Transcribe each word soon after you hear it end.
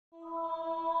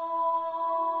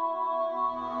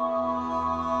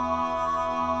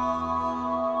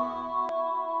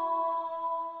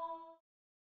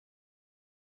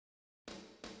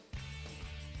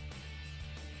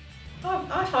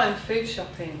find food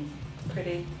shopping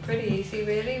pretty easy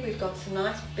really. We've got some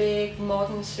nice big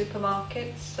modern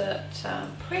supermarkets that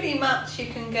pretty much you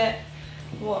can get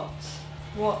what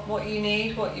you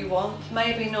need, what you want.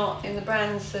 Maybe not in the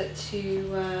brands that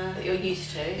you're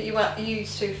used to. That you are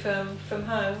used to from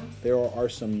home. There are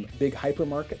some big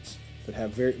hypermarkets that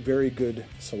have very good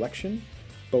selection,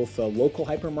 both local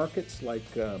hypermarkets like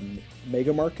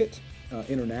Mega Market,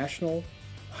 international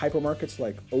hypermarkets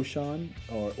like Auchun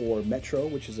or Metro,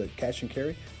 which is a cash and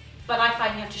carry. But I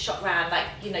find you have to shop around, like,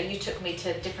 you know, you took me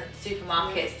to different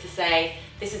supermarkets to say,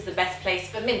 this is the best place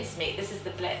for mincemeat, this is the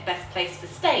best place for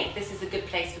steak, this is a good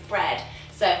place for bread.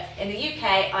 So in the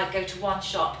UK, I go to one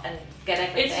shop and get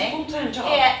everything. It's a full-time job.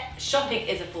 Here, shopping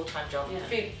is a full-time job,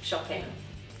 food shopping.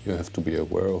 You have to be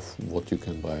aware of what you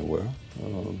can buy where,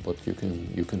 but you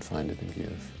can find it in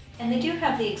Kiev. And they do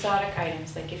have the exotic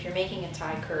items, like if you're making a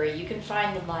Thai curry, you can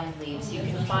find the lime leaves, you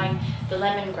can find the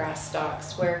lemongrass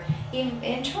stalks, where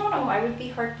in Toronto I would be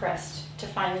hard-pressed to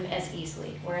find them as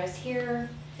easily, whereas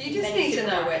here... You just need to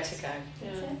know where to go.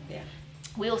 Yeah.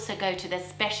 We also go to the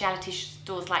specialty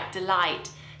stores like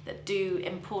Delight that do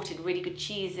imported really good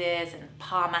cheeses and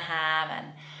Parma ham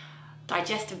and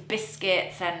digestive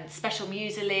biscuits and special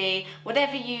muesli.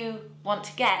 Whatever you want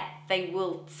to get, they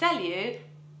will sell you,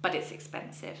 but it's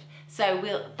expensive. So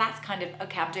that's kind of,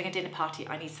 okay, I'm doing a dinner party,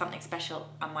 I need something special,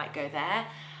 I might go there.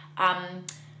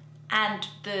 And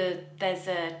there's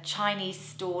a Chinese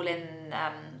stall in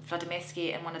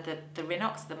Vladimirski in one of the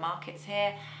Rynoks, the markets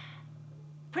here.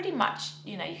 Pretty much,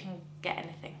 you know, you can get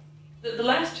anything. The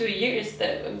last 2 years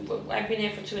that I've been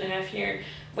here for 2.5 years,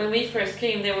 when we first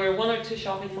came, there were 1 or 2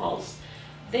 shopping malls.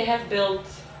 They have built,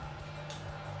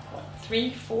 what,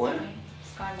 3, 4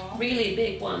 really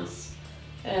big ones.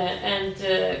 And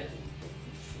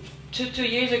 2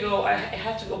 years ago, I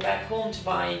had to go back home to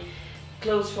buy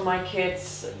clothes for my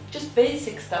kids, just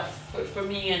basic stuff for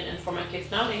me and for my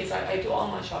kids. Nowadays, I do all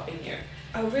my shopping here.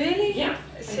 Oh really? Yeah.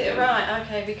 Right,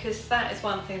 okay, because that is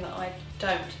one thing that I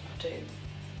don't do.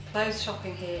 Clothes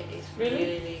shopping here is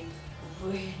really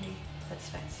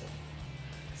expensive.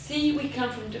 See, we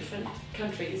come from different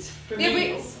countries. For me,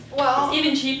 it's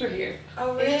even cheaper here.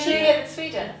 Oh really? It's cheaper than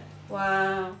Sweden.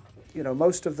 Wow. You know,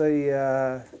 most of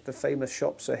the famous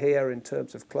shops are here in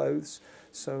terms of clothes,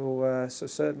 so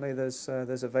certainly there's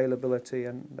availability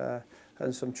and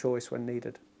some choice when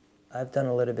needed. I've done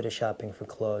a little bit of shopping for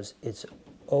clothes. It's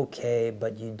okay,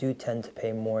 but you do tend to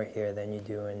pay more here than you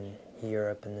do in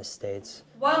Europe and the States.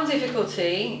 One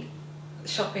difficulty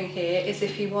shopping here is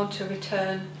if you want to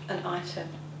return an item.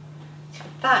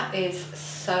 That is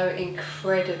so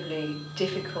incredibly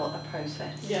difficult a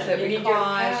process. Yeah, so it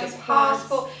requires your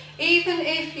passport. Even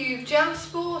if you've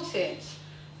just bought it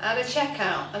at a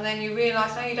checkout and then you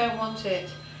realise, no, you don't want it,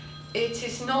 it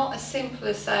is not as simple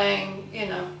as saying, you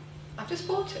know, I've just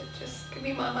bought it, just give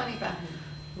me my money back.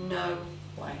 No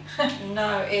way.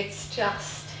 No, it's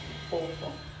just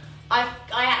awful. I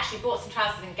actually bought some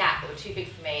trousers in Gap that were too big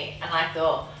for me, and I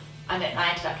thought, and I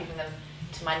ended up giving them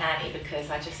to my nanny because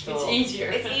I just thought it's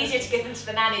easier to give them to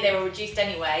the nanny. They were reduced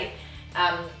anyway,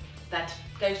 than to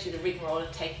go through the rigmarole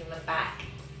of taking them back.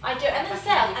 I do, and then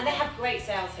sales, and they have great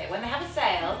sales here. When they have a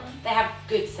sale, they have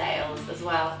good sales as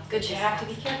well. Good. You have to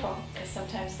be careful, because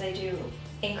sometimes they do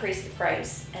increase the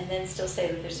price and then still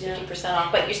say that there's 50%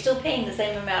 off, but you're still paying the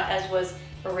same amount as was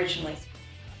originally.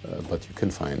 But you can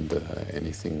find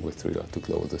anything with regard to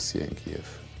clothes here in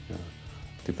Kiev.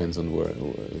 Depends on where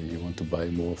you want to buy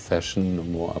more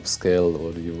fashion, more upscale,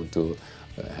 or you want to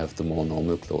have the more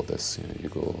normal clothes. You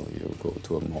go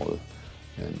to a mall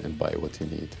and buy what you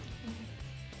need.